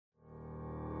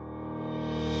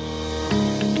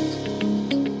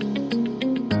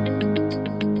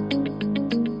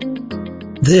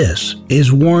This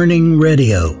is Warning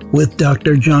Radio with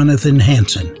Dr. Jonathan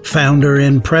Hansen, founder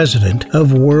and president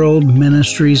of World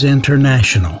Ministries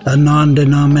International, a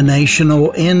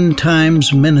non-denominational end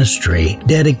times ministry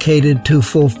dedicated to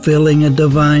fulfilling a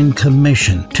divine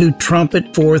commission to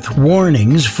trumpet forth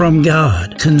warnings from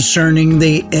God concerning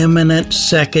the imminent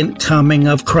second coming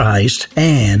of Christ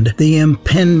and the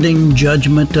impending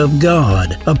judgment of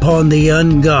God upon the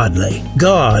ungodly.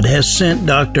 God has sent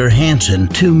Dr. Hansen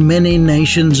to many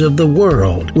nations of the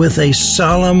world with a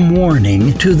solemn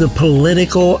warning to the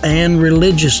political and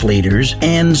religious leaders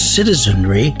and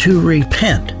citizenry to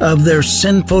repent of their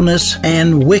sinfulness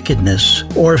and wickedness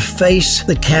or face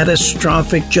the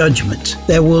catastrophic judgments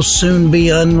that will soon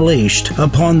be unleashed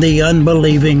upon the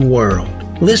unbelieving world.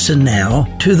 Listen now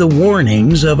to the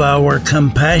warnings of our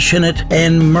compassionate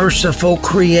and merciful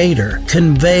Creator,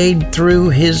 conveyed through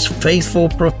His faithful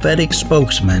prophetic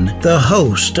spokesman, the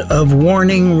host of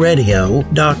Warning Radio,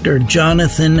 Dr.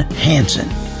 Jonathan Hansen.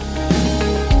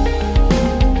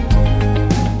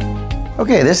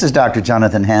 Okay, this is Dr.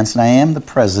 Jonathan Hansen. I am the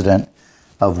president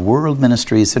of World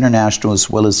Ministries International as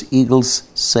well as Eagles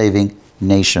Saving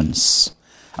Nations.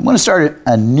 I'm going to start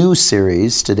a new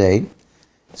series today.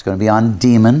 It's going to be on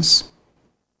demons,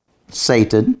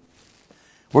 Satan.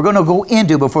 We're going to go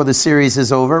into, before the series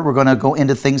is over, we're going to go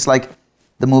into things like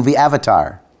the movie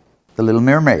Avatar, The Little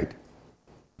Mermaid.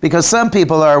 Because some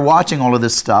people are watching all of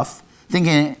this stuff,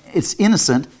 thinking it's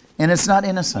innocent, and it's not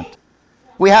innocent.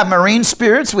 We have marine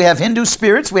spirits, we have Hindu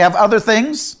spirits, we have other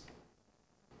things.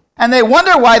 And they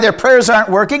wonder why their prayers aren't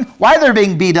working, why they're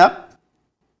being beat up.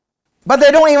 But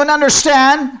they don't even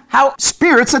understand how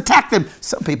spirits attack them.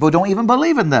 Some people don't even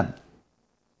believe in them.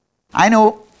 I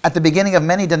know at the beginning of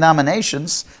many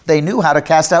denominations, they knew how to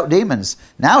cast out demons.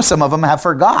 Now some of them have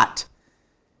forgot.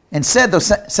 Instead, they'll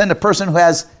send a person who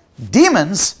has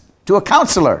demons to a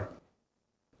counselor.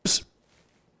 If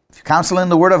you counsel in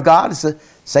the Word of God, it's the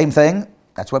same thing.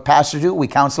 That's what pastors do. We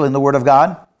counsel in the Word of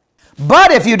God.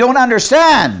 But if you don't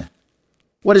understand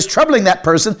what is troubling that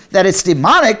person, that it's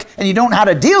demonic, and you don't know how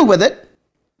to deal with it,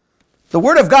 the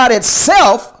Word of God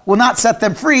itself will not set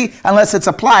them free unless it's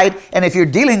applied. And if you're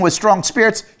dealing with strong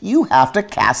spirits, you have to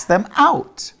cast them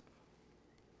out.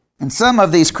 And some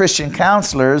of these Christian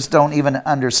counselors don't even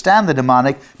understand the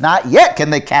demonic. Not yet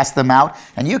can they cast them out.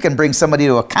 And you can bring somebody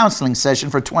to a counseling session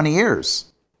for 20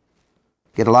 years.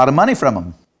 Get a lot of money from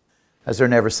them, as they're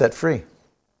never set free.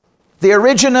 The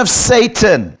origin of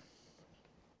Satan.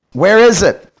 Where is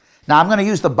it? Now, I'm going to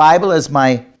use the Bible as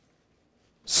my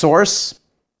source.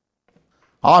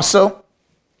 Also,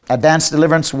 Advanced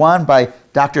Deliverance 1 by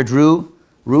Dr. Drew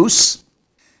Roos.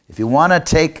 If you want to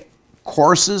take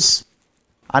courses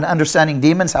on understanding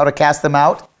demons, how to cast them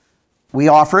out, we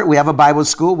offer it. We have a Bible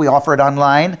school. We offer it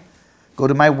online. Go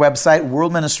to my website,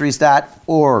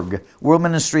 worldministries.org.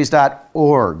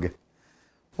 worldministries.org.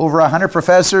 Over 100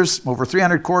 professors, over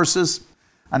 300 courses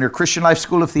under Christian Life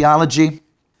School of Theology.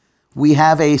 We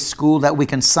have a school that we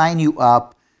can sign you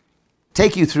up,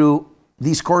 take you through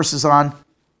these courses on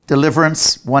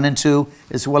deliverance 1 and 2,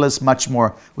 as well as much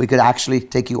more. We could actually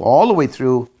take you all the way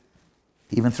through,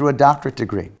 even through a doctorate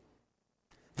degree.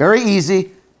 Very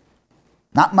easy,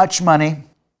 not much money.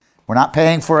 We're not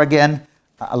paying for, again,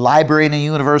 a library in a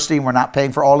university. We're not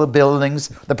paying for all the buildings,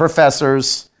 the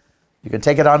professors. You can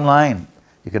take it online.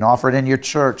 You can offer it in your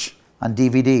church on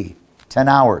DVD, 10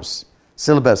 hours,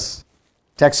 syllabus,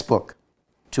 textbook,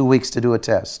 2 weeks to do a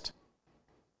test.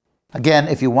 Again,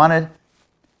 if you want to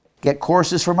get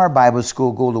courses from our Bible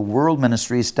school, go to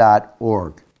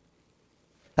worldministries.org.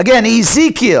 Again,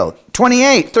 Ezekiel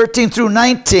 28, 13 through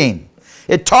 19.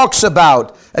 It talks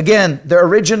about, again, the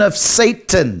origin of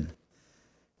Satan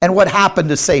and what happened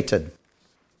to Satan.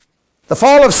 The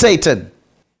fall of Satan.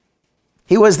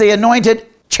 He was the anointed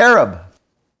cherub,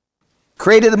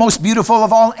 created the most beautiful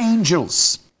of all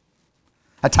angels.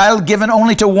 A title given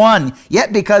only to one,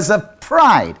 yet because of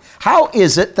pride. How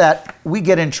is it that we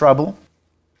get in trouble?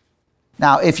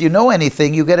 Now, if you know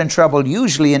anything, you get in trouble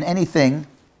usually in anything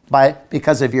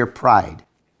because of your pride.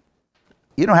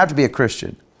 You don't have to be a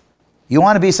Christian. You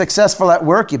want to be successful at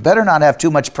work, you better not have too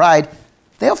much pride.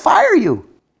 They'll fire you.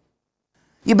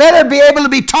 You better be able to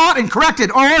be taught and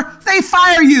corrected, or they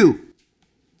fire you.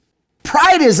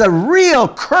 Pride is a real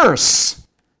curse.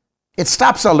 It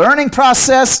stops a learning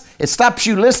process. It stops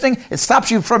you listening. It stops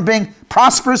you from being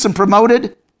prosperous and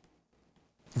promoted.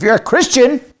 If you're a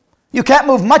Christian, you can't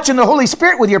move much in the Holy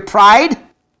Spirit with your pride.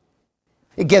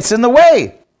 It gets in the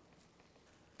way.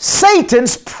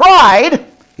 Satan's pride,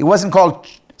 he wasn't called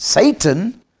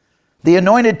Satan, the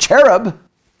anointed cherub,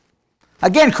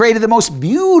 again created the most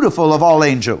beautiful of all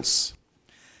angels.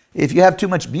 If you have too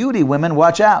much beauty, women,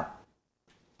 watch out.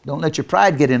 Don't let your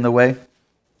pride get in the way.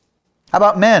 How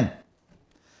about men?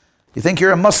 You think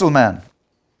you're a muscle man?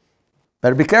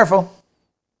 Better be careful.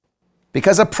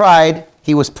 Because of pride,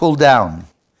 he was pulled down.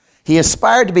 He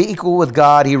aspired to be equal with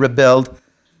God. He rebelled.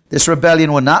 This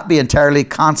rebellion will not be entirely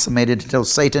consummated until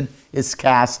Satan is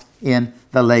cast in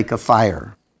the lake of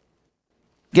fire.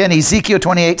 Again, Ezekiel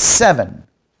 28:7.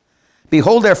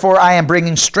 Behold, therefore, I am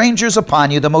bringing strangers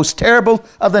upon you, the most terrible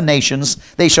of the nations.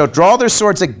 They shall draw their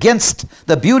swords against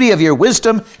the beauty of your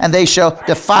wisdom, and they shall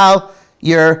defile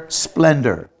your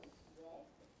splendor.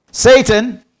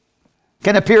 Satan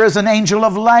can appear as an angel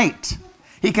of light.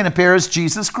 He can appear as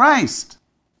Jesus Christ.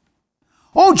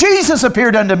 Oh, Jesus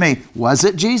appeared unto me. Was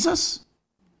it Jesus?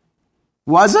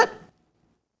 Was it?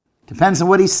 Depends on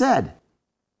what he said.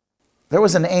 There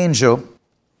was an angel,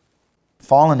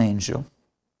 fallen angel.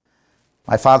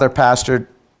 My father pastored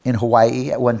in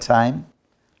Hawaii at one time.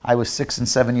 I was 6 and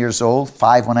 7 years old,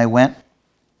 5 when I went.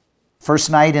 First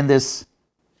night in this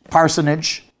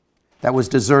parsonage that was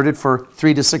deserted for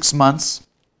 3 to 6 months.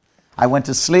 I went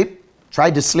to sleep,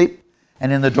 tried to sleep,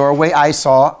 and in the doorway I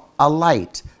saw a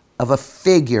light of a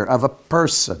figure, of a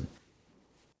person.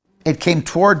 It came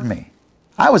toward me.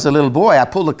 I was a little boy. I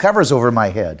pulled the covers over my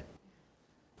head.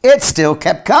 It still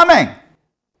kept coming.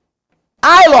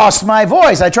 I lost my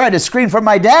voice. I tried to scream for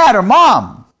my dad or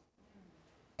mom.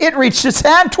 It reached its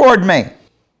hand toward me.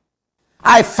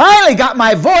 I finally got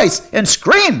my voice and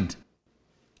screamed.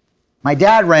 My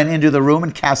dad ran into the room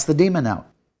and cast the demon out.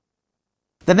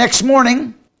 The next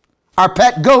morning, our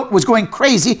pet goat was going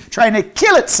crazy trying to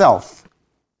kill itself,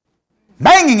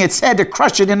 banging its head to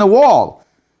crush it in the wall.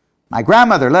 My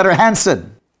grandmother, letter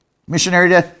Hansen, missionary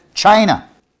to China,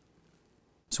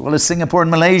 as well as Singapore and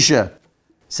Malaysia,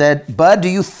 said, Bud, do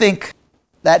you think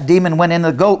that demon went in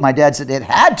the goat? My dad said, it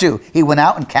had to. He went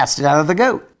out and cast it out of the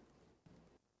goat.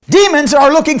 Demons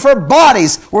are looking for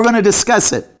bodies. We're going to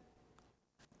discuss it.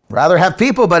 Rather have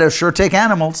people, but it'll sure take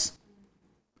animals.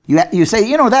 You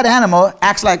say, that animal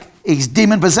acts like he's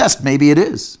demon-possessed. Maybe it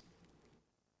is.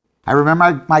 I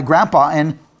remember my grandpa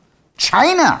in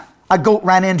China. A goat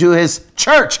ran into his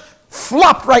church,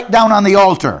 flopped right down on the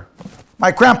altar.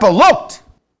 My grandpa looked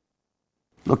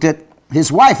at his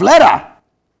wife, Letta.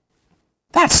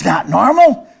 That's not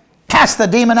normal. Cast the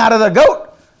demon out of the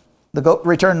goat. The goat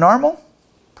returned normal,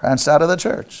 pranced out of the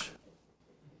church.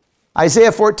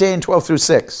 Isaiah 14:12 through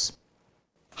 6.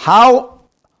 How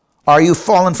are you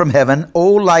fallen from heaven,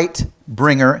 O light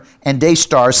bringer and day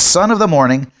star, son of the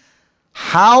morning?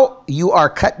 How you are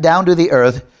cut down to the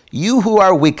earth, you who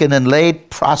are weakened and laid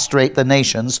prostrate the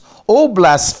nations, O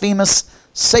blasphemous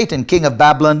Satan, king of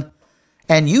Babylon.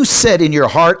 And you said in your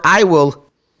heart, I will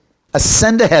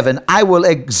ascend to heaven. I will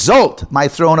exalt my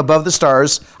throne above the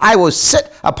stars. I will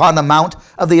sit upon the mount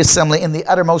of the assembly in the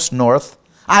uttermost north.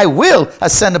 I will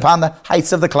ascend upon the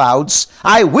heights of the clouds.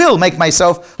 I will make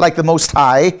myself like the Most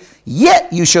High.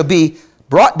 Yet you shall be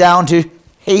brought down to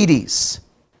Hades,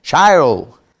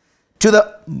 Sheol, to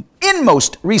the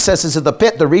inmost recesses of the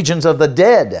pit, the regions of the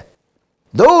dead.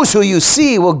 Those who you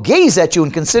see will gaze at you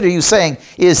and consider you, saying,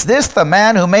 is this the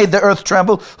man who made the earth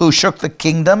tremble, who shook the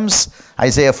kingdoms?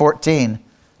 Isaiah 14:12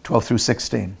 through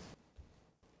 16.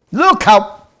 Look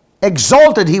how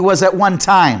exalted he was at one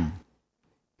time.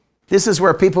 This is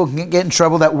where people can get in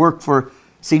trouble that work for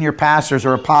senior pastors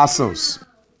or apostles.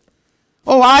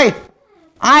 Oh, I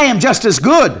am just as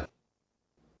good.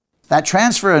 That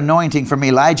transfer anointing from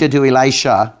Elijah to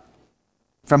Elisha,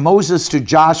 from Moses to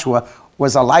Joshua,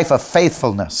 was a life of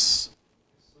faithfulness.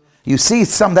 You see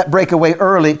some that break away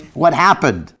early. What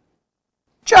happened?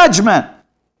 Judgment.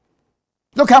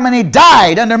 Look how many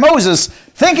died under Moses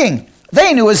thinking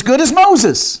they knew as good as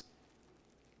Moses,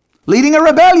 leading a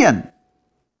rebellion.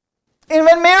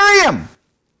 Even Miriam.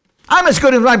 I'm as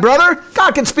good as my brother.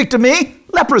 God can speak to me.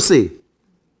 Leprosy.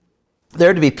 There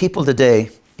are to be people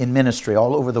today in ministry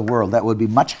all over the world that would be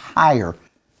much higher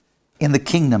in the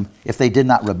kingdom if they did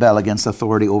not rebel against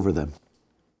authority over them.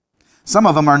 Some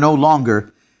of them are no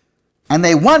longer, and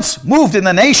they once moved in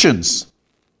the nations.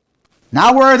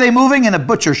 Now where are they moving? In a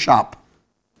butcher shop,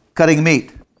 cutting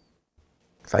meat.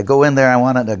 If I go in there, I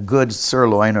wanted a good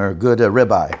sirloin or a good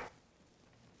ribeye.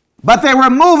 But they were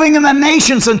moving in the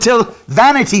nations until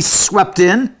vanity swept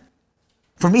in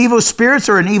from evil spirits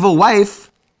or an evil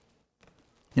wife.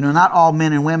 Not all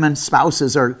men and women,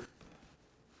 spouses, are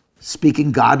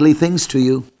speaking godly things to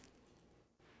you.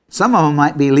 Some of them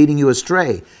might be leading you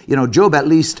astray. Job at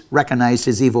least recognized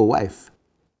his evil wife.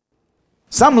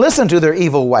 Some listen to their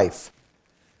evil wife,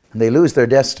 and they lose their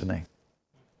destiny.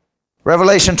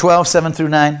 Revelation 12:7 through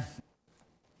 9.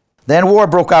 Then war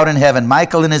broke out in heaven.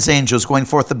 Michael and his angels going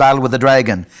forth to battle with the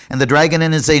dragon. And the dragon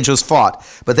and his angels fought.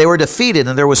 But they were defeated,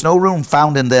 and there was no room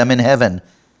found in them in heaven.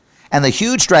 And the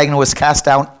huge dragon was cast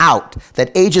down out,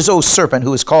 that ages-old serpent,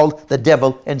 who is called the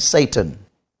devil and Satan.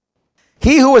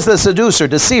 He who was the seducer,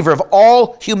 deceiver of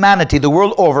all humanity the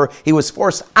world over, he was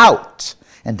forced out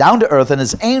and down to earth, and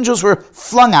his angels were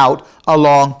flung out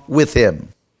along with him.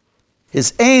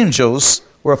 His angels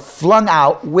were flung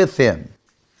out with him.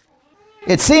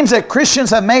 It seems that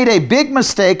Christians have made a big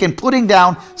mistake in putting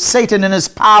down Satan and his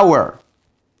power.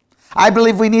 I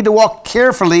believe we need to walk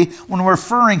carefully when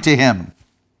referring to him.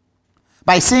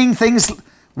 By saying things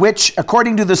which,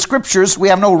 according to the scriptures, we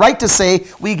have no right to say,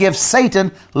 we give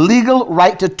Satan legal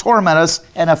right to torment us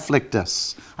and afflict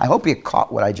us. I hope you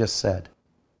caught what I just said.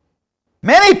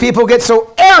 Many people get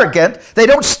so arrogant, they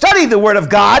don't study the Word of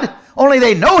God, only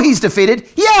they know he's defeated.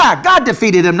 Yeah, God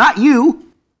defeated him, not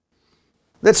you.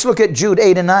 Let's look at Jude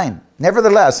 8 and 9.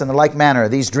 Nevertheless, in the like manner,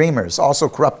 these dreamers also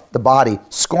corrupt the body,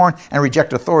 scorn and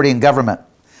reject authority and government,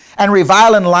 and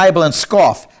revile and libel and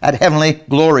scoff at heavenly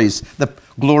glories, the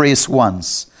glorious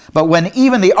ones. But when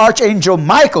even the archangel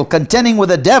Michael, contending with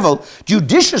the devil,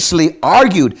 judiciously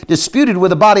argued, disputed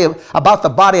with about the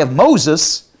body of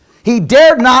Moses, he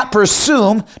dared not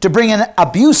presume to bring an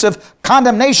abusive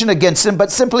condemnation against him,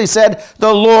 but simply said,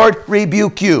 "The Lord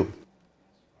rebuke you."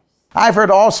 I've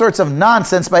heard all sorts of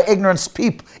nonsense by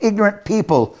ignorant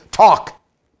people talk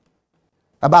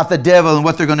about the devil and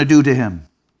what they're going to do to him.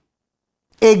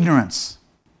 Ignorance.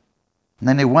 And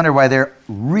then they wonder why they're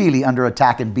really under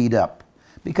attack and beat up.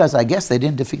 Because I guess they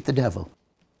didn't defeat the devil.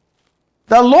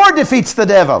 The Lord defeats the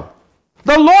devil.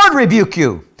 The Lord rebuke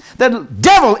you. The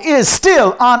devil is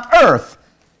still on earth.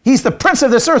 He's the prince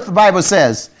of this earth, the Bible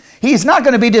says. He's not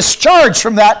going to be discharged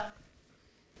from that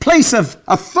place of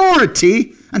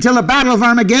authority until the battle of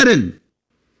Armageddon.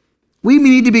 We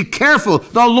need to be careful.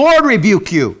 The Lord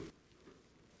rebuke you.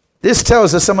 This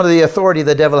tells us some of the authority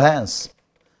the devil has.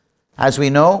 As we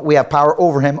know, we have power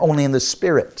over him only in the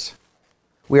spirit.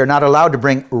 We are not allowed to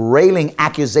bring railing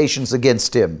accusations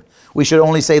against him. We should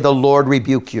only say, "The Lord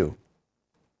rebuke you."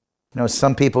 You know,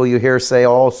 some people you hear say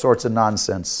all sorts of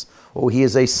nonsense. "Oh, he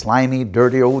is a slimy,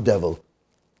 dirty old devil.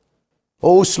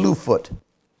 Oh, slewfoot."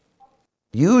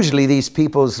 Usually these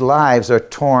people's lives are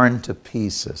torn to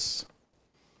pieces.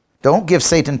 Don't give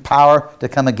Satan power to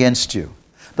come against you.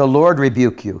 The Lord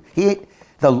rebuke you.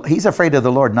 He's afraid of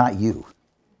the Lord, not you.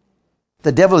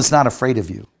 The devil is not afraid of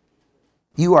you.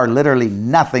 You are literally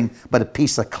nothing but a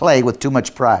piece of clay with too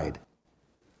much pride.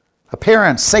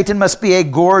 Appearance. Satan must be a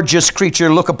gorgeous creature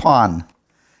to look upon.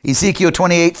 Ezekiel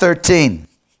 28:13.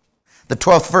 The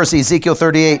 12th verse, Ezekiel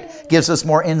 38, gives us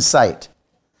more insight.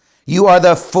 You are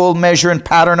the full measure and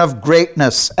pattern of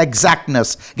greatness,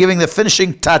 exactness, giving the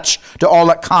finishing touch to all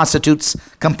that constitutes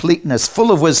completeness,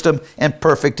 full of wisdom and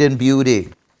perfect in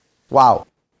beauty. Wow.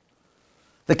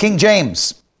 The King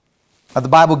James of the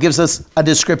Bible gives us a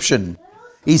description.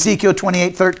 Ezekiel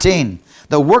 28:13.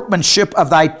 The workmanship of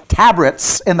thy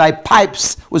tabrets and thy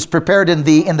pipes was prepared in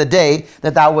thee in the day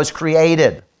that thou was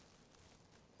created.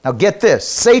 Now get this.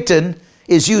 Satan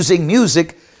is using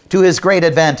music to his great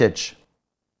advantage.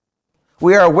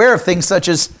 We are aware of things such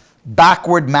as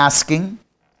backward masking,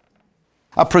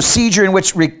 a procedure in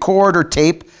which record or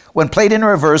tape, when played in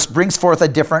reverse, brings forth a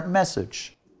different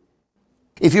message.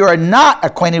 If you are not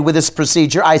acquainted with this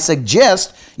procedure, I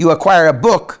suggest you acquire a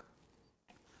book,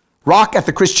 Rock at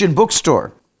the Christian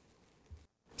Bookstore.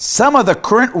 Some of the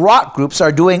current rock groups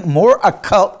are doing more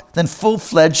occult than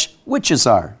full-fledged witches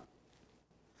are.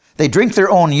 They drink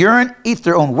their own urine, eat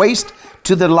their own waste,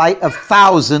 to the delight of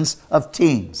thousands of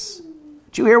teens.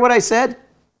 Did you hear what I said?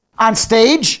 On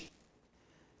stage,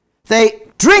 they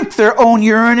drink their own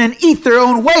urine and eat their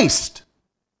own waste.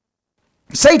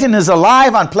 Satan is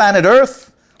alive on planet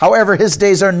Earth. However, his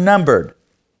days are numbered.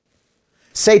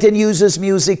 Satan uses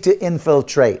music to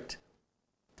infiltrate.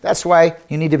 That's why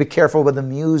you need to be careful with the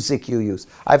music you use.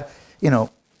 I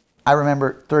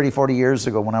remember 30, 40 years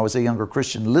ago when I was a younger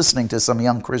Christian listening to some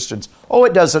young Christians. Oh,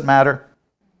 it doesn't matter.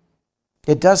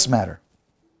 It does matter.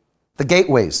 The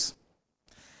gateways.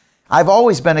 I've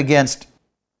always been against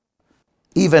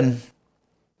even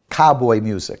cowboy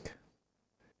music.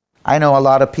 I know a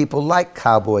lot of people like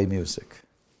cowboy music,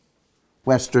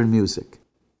 Western music.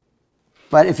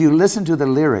 But if you listen to the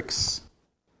lyrics,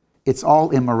 it's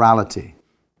all immorality.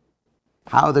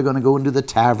 How they're going to go into the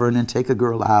tavern and take a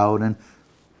girl out and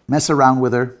mess around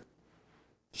with her,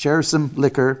 share some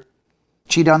liquor,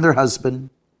 cheat on their husband.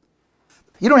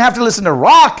 You don't have to listen to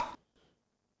rock.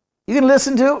 You can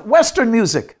listen to Western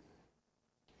music.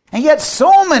 And yet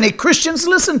so many Christians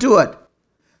listen to it.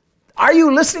 Are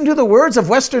you listening to the words of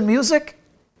Western music?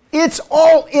 It's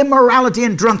all immorality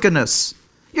and drunkenness.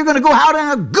 You're going to go out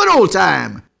in a good old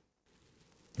time.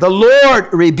 The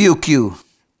Lord rebuke you,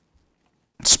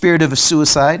 spirit of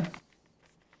suicide.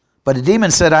 But a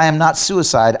demon said, I am not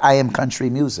suicide, I am country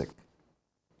music.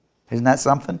 Isn't that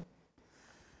something?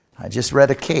 I just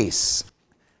read a case.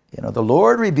 The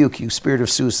Lord rebuke you, spirit of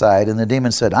suicide. And the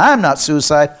demon said, I'm not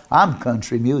suicide, I'm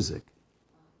country music.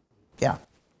 Yeah.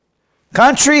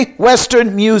 Country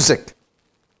Western music.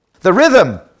 The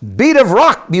rhythm, beat of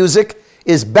rock music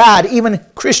is bad, even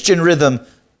Christian rhythm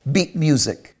beat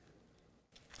music.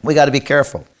 We got to be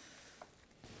careful.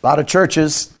 A lot of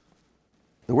churches,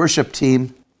 the worship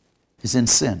team is in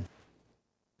sin.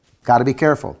 Got to be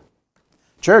careful.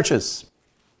 Churches,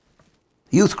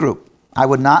 youth group, I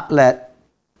would not let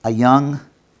a young,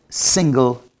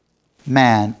 single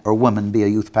man or woman be a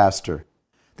youth pastor.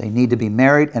 They need to be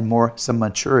married and some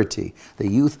maturity. The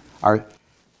youth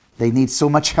they need so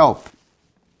much help.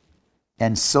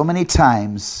 And so many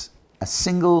times, a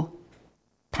single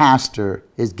pastor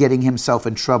is getting himself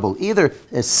in trouble, either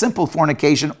as simple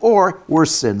fornication or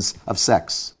worse sins of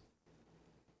sex.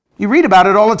 You read about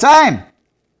it all the time.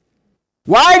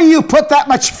 Why do you put that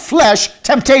much flesh,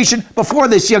 temptation, before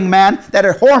this young man that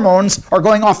her hormones are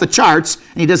going off the charts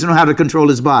and he doesn't know how to control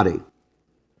his body?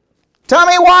 Tell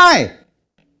me why.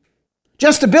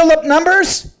 Just to build up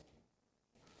numbers?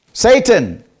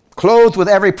 Satan, clothed with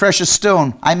every precious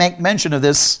stone. I make mention of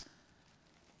this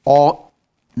all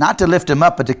not to lift him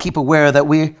up, but to keep aware that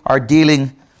we are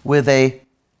dealing with a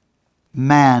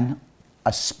man,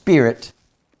 a spirit,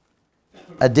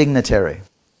 a dignitary,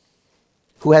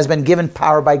 who has been given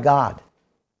power by God.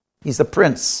 He's the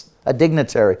prince, a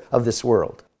dignitary of this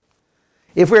world.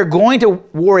 If we're going to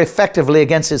war effectively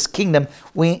against his kingdom,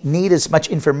 we need as much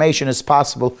information as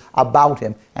possible about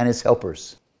him and his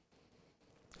helpers.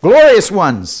 Glorious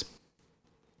ones.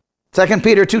 2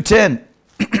 Peter 2:10.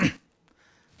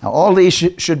 Now all these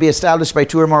should be established by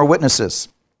 2 or more witnesses.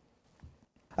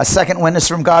 A second witness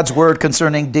from God's word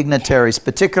concerning dignitaries,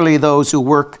 particularly those who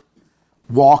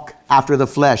walk after the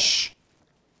flesh,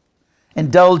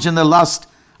 indulge in the lust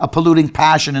of polluting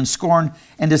passion, and scorn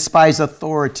and despise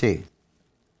authority.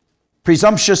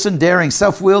 Presumptuous and daring,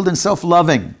 self-willed and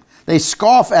self-loving. They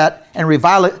scoff at and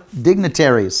revile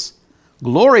dignitaries,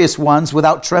 glorious ones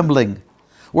without trembling.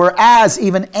 Whereas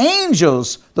even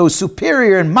angels, though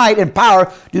superior in might and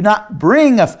power, do not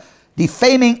bring a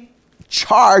defaming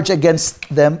charge against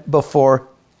them before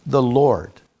the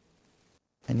Lord.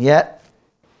 And yet,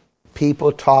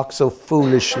 people talk so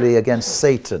foolishly against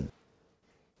Satan.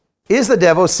 Is the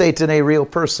devil, Satan, a real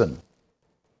person?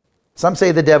 Some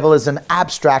say the devil is an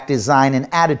abstract design, an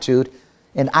attitude,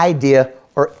 an idea,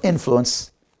 or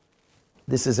influence.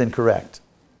 This is incorrect.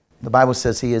 The Bible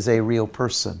says he is a real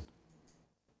person.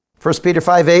 1 Peter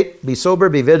 5:8, be sober,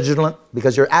 be vigilant,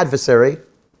 because your adversary,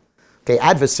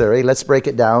 let's break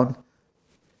it down.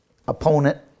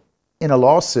 Opponent in a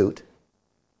lawsuit,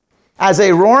 as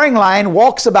a roaring lion,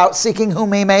 walks about seeking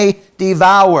whom he may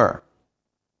devour.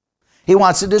 He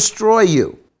wants to destroy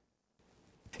you.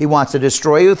 He wants to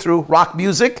destroy you through rock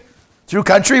music, through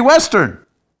country western.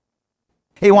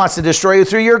 He wants to destroy you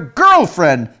through your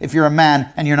girlfriend if you're a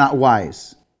man and you're not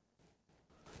wise.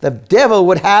 The devil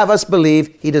would have us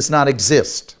believe he does not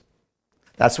exist.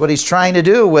 That's what he's trying to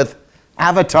do with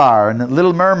Avatar and the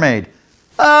Little Mermaid.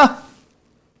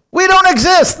 We don't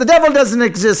exist. The devil doesn't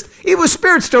exist. Evil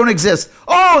spirits don't exist.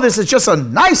 Oh, this is just a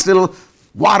nice little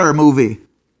water movie.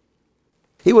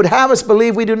 He would have us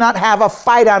believe we do not have a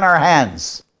fight on our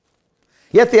hands.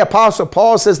 Yet the Apostle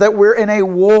Paul says that we're in a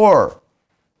war.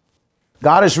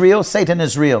 God is real. Satan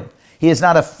is real. He is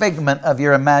not a figment of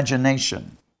your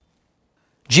imagination.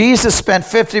 Jesus spent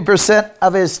 50%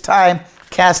 of his time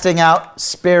casting out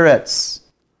spirits.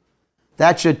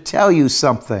 That should tell you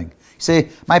something. You say,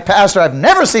 my pastor, I've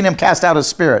never seen him cast out a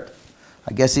spirit.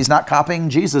 I guess he's not copying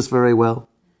Jesus very well.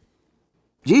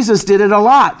 Jesus did it a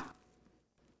lot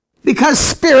because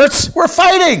spirits were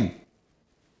fighting.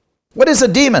 What is a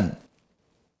demon?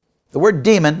 The word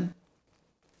demon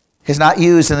is not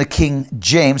used in the King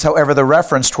James. However, the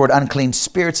reference toward unclean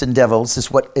spirits and devils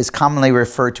is what is commonly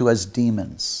referred to as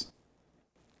demons.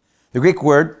 The Greek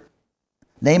word,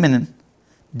 daimon,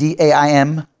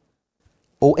 D-A-I-M-O-N-I-O-N,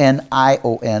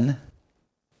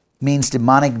 means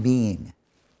demonic being,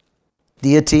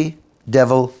 deity,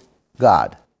 devil,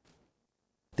 God.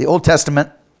 The Old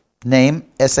Testament name,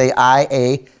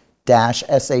 S-A-I-A-S-H-E-D,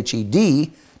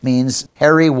 means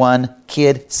hairy one,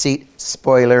 kid, seat,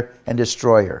 spoiler, and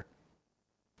destroyer.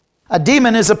 A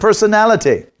demon is a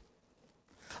personality,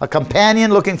 a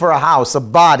companion looking for a house, a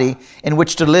body in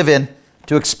which to live in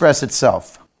to express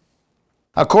itself.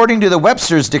 According to the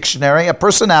Webster's Dictionary, a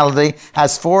personality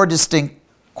has 4 distinct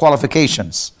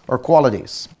qualifications or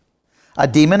qualities. A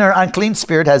demon or unclean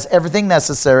spirit has everything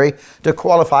necessary to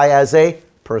qualify as a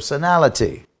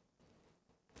personality.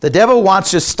 The devil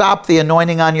wants to stop the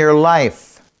anointing on your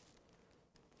life.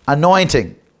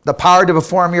 Anointing, the power to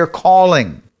perform your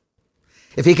calling.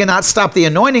 If he cannot stop the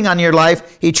anointing on your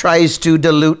life, he tries to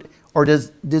dilute or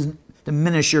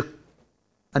diminish your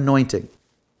anointing.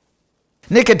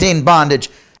 Nicotine bondage,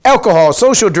 alcohol,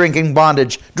 social drinking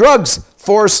bondage, drugs,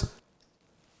 force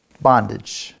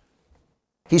bondage.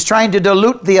 He's trying to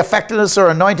dilute the effectiveness or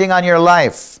anointing on your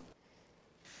life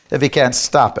if he can't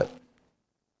stop it.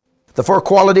 The 4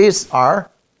 qualities are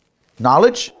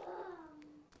knowledge,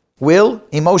 will,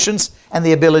 emotions, and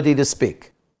the ability to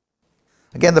speak.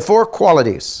 Again, the 4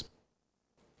 qualities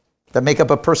that make up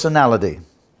a personality: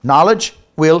 knowledge,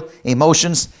 will,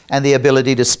 emotions, and the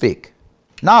ability to speak.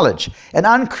 Knowledge. An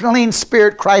unclean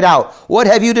spirit cried out, "What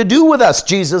have you to do with us,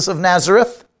 Jesus of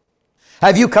Nazareth?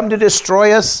 Have you come to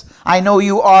destroy us? I know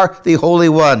you are the Holy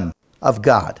One of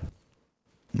God."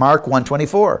 Mark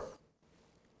 1:24.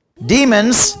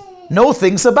 Demons know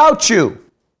things about you.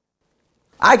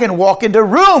 I can walk into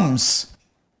rooms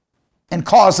and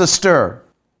cause a stir.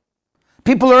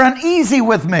 People are uneasy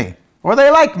with me, or they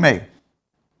like me.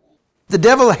 The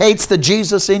devil hates the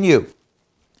Jesus in you.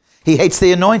 He hates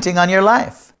the anointing on your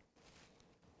life.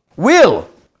 Will.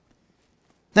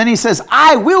 Then he says,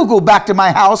 "I will go back to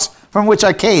my house from which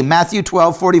I came." Matthew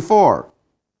 12:44.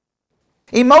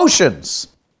 Emotions.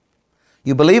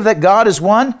 You believe that God is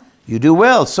one? You do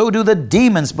well. So do the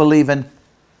demons believe and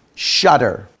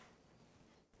shudder.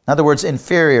 In other words,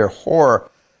 inferior, horror,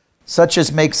 such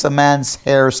as makes a man's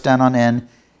hair stand on end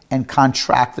and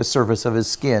contract the surface of his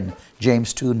skin.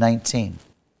 James 2:19.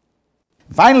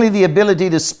 Finally, the ability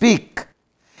to speak.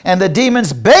 And the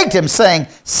demons begged him, saying,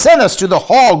 "Send us to the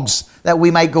hogs that we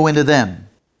might go into them."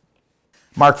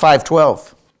 Mark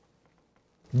 5:12.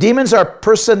 Demons are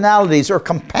personalities or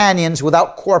companions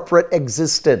without corporate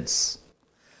existence.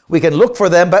 We can look for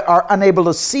them, but are unable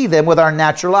to see them with our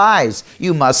natural eyes.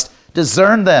 You must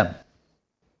discern them.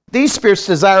 These spirits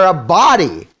desire a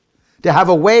body to have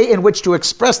a way in which to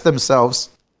express themselves.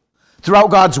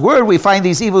 Throughout God's word, we find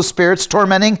these evil spirits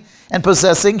tormenting and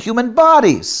possessing human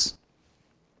bodies.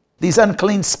 These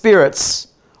unclean spirits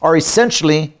are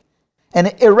essentially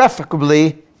and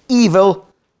irrevocably evil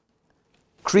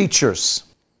creatures.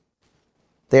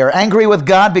 They are angry with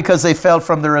God because they fell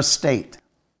from their estate.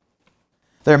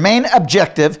 Their main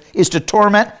objective is to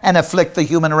torment and afflict the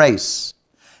human race.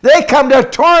 They come to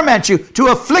torment you, to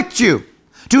afflict you,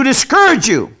 to discourage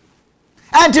you,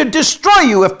 and to destroy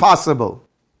you if possible.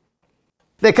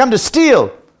 They come to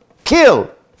steal, kill,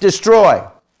 destroy.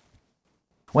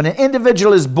 When an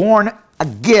individual is born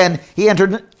again, he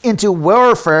entered into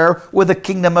warfare with the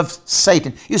kingdom of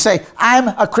Satan. You say, "I'm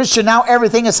a Christian now,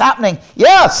 everything is happening."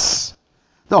 Yes,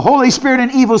 the Holy Spirit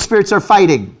and evil spirits are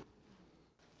fighting.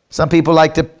 Some people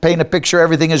like to paint a picture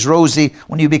everything is rosy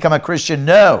when you become a Christian.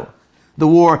 No, the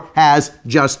war has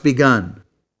just begun.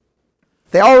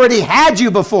 They already had you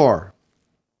before.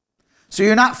 So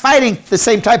you're not fighting the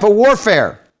same type of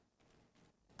warfare.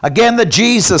 Again, the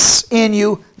Jesus in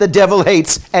you, the devil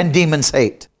hates and demons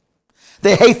hate.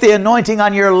 They hate the anointing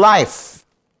on your life.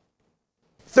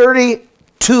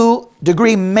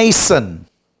 32-degree Mason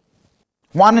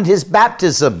wanted his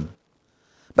baptism,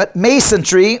 but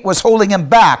masonry was holding him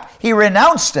back. He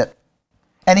renounced it,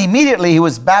 and immediately he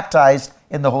was baptized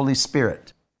in the Holy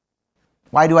Spirit.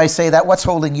 Why do I say that? What's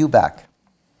holding you back?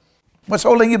 What's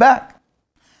holding you back?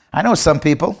 I know some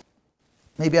people,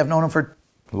 maybe I've known them for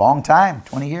a long time,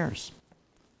 20 years,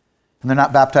 and they're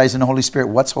not baptized in the Holy Spirit.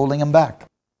 What's holding them back?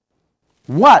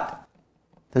 What?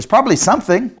 There's probably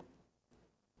something.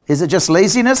 Is it just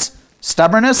laziness,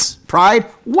 stubbornness, pride?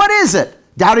 What is it?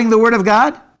 Doubting the Word of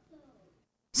God?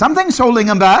 Something's holding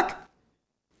them back.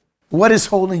 What is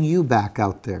holding you back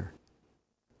out there?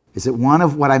 Is it one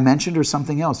of what I mentioned or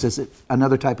something else? Is it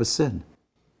another type of sin?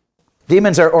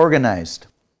 Demons are organized.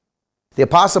 The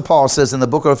Apostle Paul says in the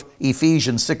book of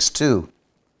Ephesians 6:2.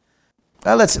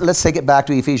 Well, let's take it back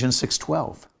to Ephesians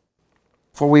 6:12.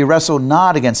 For we wrestle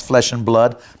not against flesh and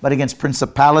blood, but against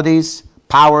principalities,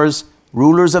 powers,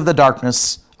 rulers of the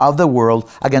darkness of the world,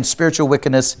 against spiritual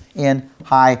wickedness in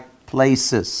high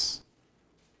places.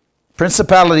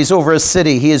 Principalities over a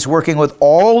city. He is working with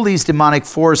all these demonic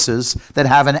forces that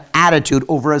have an attitude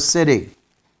over a city.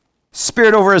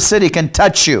 Spirit over a city can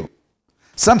touch you.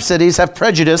 Some cities have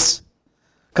prejudice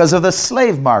because of the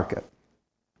slave market.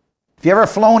 If you ever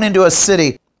flown into a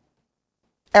city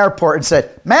airport and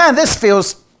said, "Man, this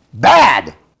feels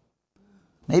bad,"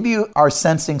 Maybe you are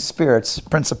sensing spirits,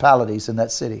 principalities in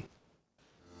that city.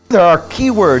 There are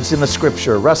key words in the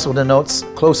scripture. Russell denotes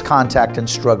close contact and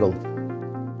struggle.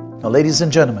 Now, ladies and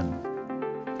gentlemen,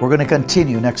 we're going to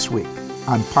continue next week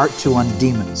on part 2 on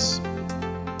demons.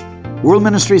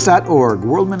 Worldministries.org,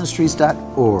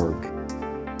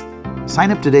 worldministries.org.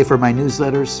 Sign up today for my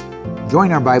newsletters,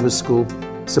 join our Bible school,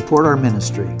 support our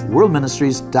ministry.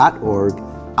 Worldministries.org.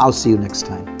 I'll see you next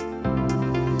time.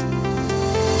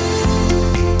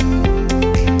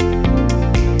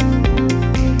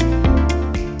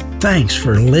 Thanks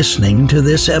for listening to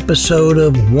this episode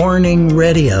of Warning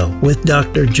Radio with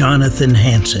Dr. Jonathan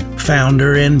Hansen,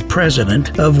 founder and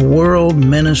president of World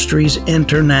Ministries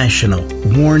International.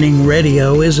 Warning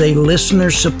Radio is a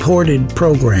listener-supported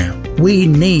program. We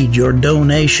need your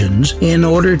donations in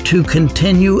order to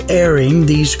continue airing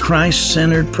these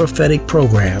Christ-centered prophetic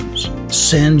programs.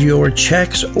 Send your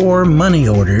checks or money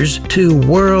orders to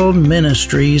World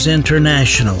Ministries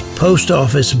International, Post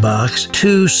Office Box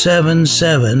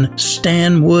 277,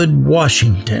 Stanwood,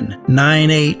 Washington,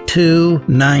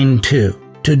 98292.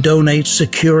 To donate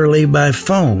securely by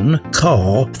phone,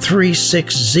 call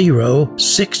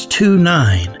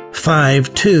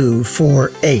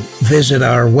 360-629-5248. Visit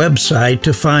our website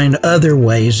to find other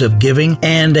ways of giving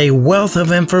and a wealth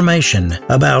of information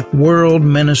about World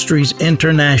Ministries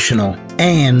International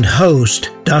and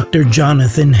host Dr.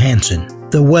 Jonathan Hansen.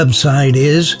 The website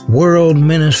is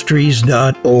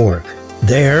worldministries.org.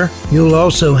 There, you'll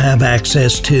also have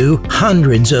access to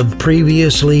hundreds of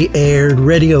previously aired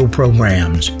radio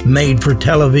programs,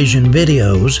 made-for-television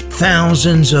videos,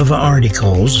 thousands of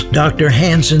articles, Dr.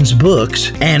 Hansen's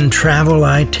books, and travel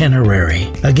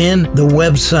itinerary. Again, the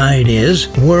website is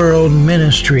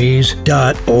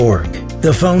worldministries.org.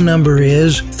 The phone number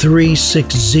is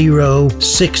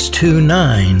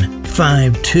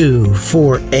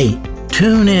 360-629-5248.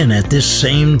 Tune in at this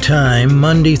same time,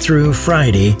 Monday through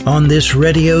Friday, on this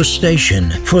radio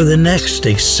station for the next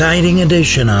exciting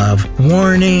edition of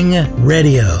Warning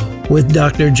Radio with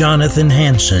Dr. Jonathan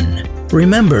Hansen.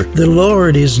 Remember, the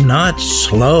Lord is not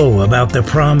slow about the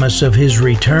promise of His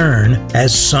return,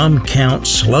 as some count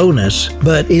slowness,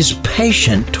 but is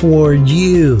patient toward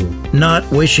you, not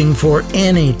wishing for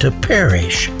any to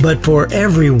perish, but for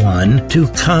everyone to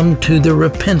come to the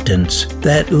repentance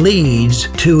that leads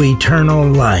to eternal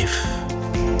life.